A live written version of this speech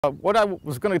What I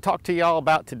was going to talk to y'all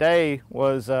about today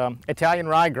was Italian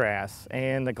ryegrass,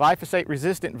 and the glyphosate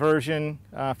resistant version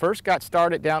first got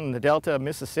started down in the delta of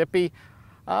Mississippi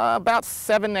about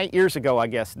 7-8 years ago, I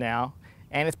guess now,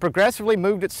 and it's progressively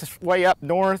moved its way up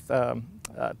north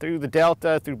through the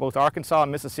delta, through both Arkansas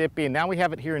and Mississippi, and now we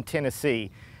have it here in Tennessee.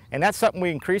 And that's something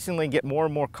we increasingly get more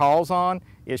and more calls on,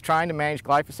 is trying to manage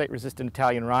glyphosate resistant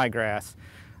Italian ryegrass.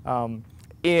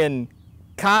 In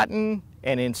cotton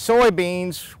and in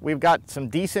soybeans, we've got some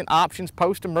decent options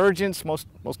post-emergence, most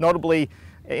notably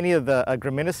any of the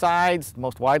graminicides. The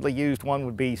most widely used one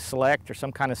would be Select or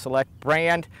some kind of Select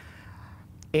brand.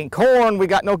 In corn, we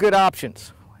got no good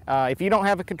options. If you don't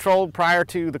have it controlled prior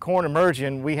to the corn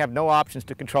emerging, we have no options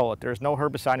to control it. There's no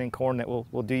herbicide in corn that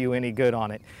will do you any good on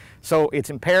it. So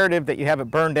it's imperative that you have it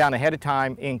burned down ahead of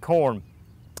time in corn.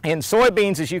 In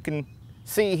soybeans, as you can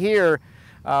see here,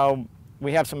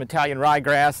 we have some Italian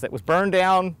ryegrass that was burned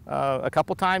down a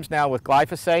couple times now with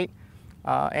glyphosate,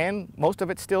 and most of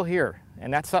it's still here.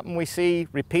 And that's something we see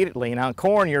repeatedly. Now in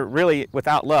corn, you're really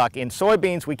without luck. In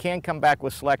soybeans, we can come back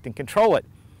with Select and control it.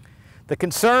 The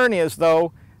concern is,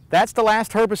 though, that's the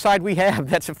last herbicide we have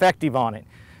that's effective on it.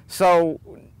 So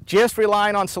just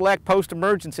relying on Select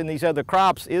post-emergence in these other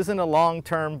crops isn't a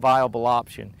long-term viable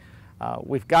option.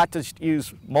 We've got to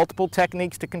use multiple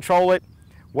techniques to control it,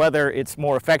 whether it's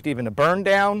more effective in the burn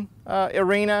down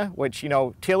arena, which,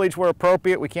 tillage where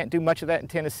appropriate. We can't do much of that in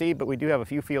Tennessee, but we do have a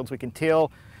few fields we can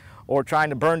till, or trying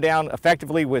to burn down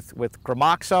effectively with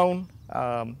gramoxone,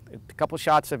 a couple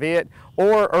shots of it,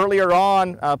 or earlier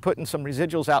on putting some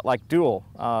residuals out like Dual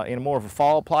in more of a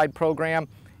fall applied program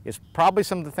is probably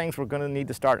some of the things we're going to need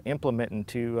to start implementing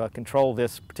to control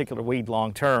this particular weed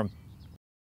long term.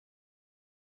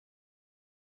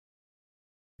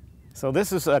 So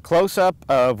this is a close-up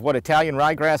of what Italian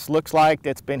ryegrass looks like.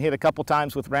 That's been hit a couple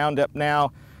times with Roundup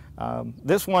now.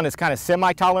 This one is kind of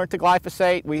semi-tolerant to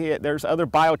glyphosate. There's other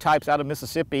biotypes out of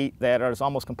Mississippi that are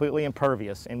almost completely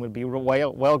impervious and would be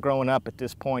well grown up at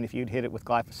this point if you'd hit it with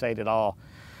glyphosate at all.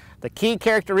 The key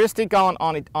characteristic on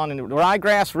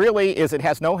ryegrass really is it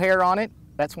has no hair on it.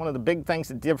 That's one of the big things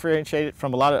that differentiate it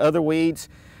from a lot of other weeds.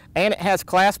 And it has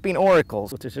clasping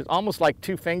auricles, which is almost like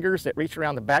two fingers that reach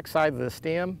around the backside of the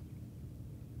stem.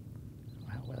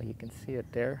 Well, you can see it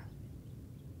there.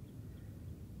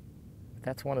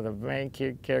 That's one of the main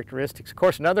characteristics. Of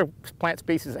course, another plant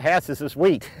species that has this is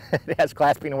wheat. It has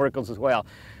clasping auricles as well,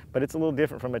 but it's a little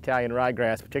different from Italian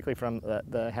ryegrass, particularly from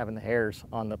having the hairs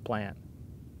on the plant.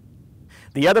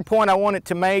 The other point I wanted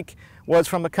to make was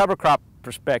from a cover crop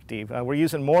perspective. We're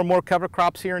using more and more cover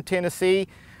crops here in Tennessee.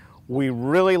 We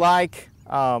really like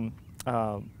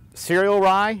cereal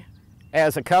rye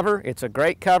as a cover. It's a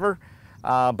great cover,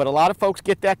 but a lot of folks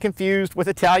get that confused with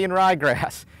Italian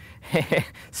ryegrass.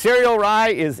 Cereal rye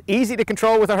is easy to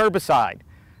control with a herbicide.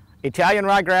 Italian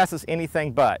ryegrass is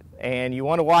anything but, and you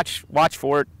want to watch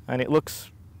for it, and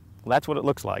that's what it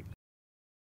looks like.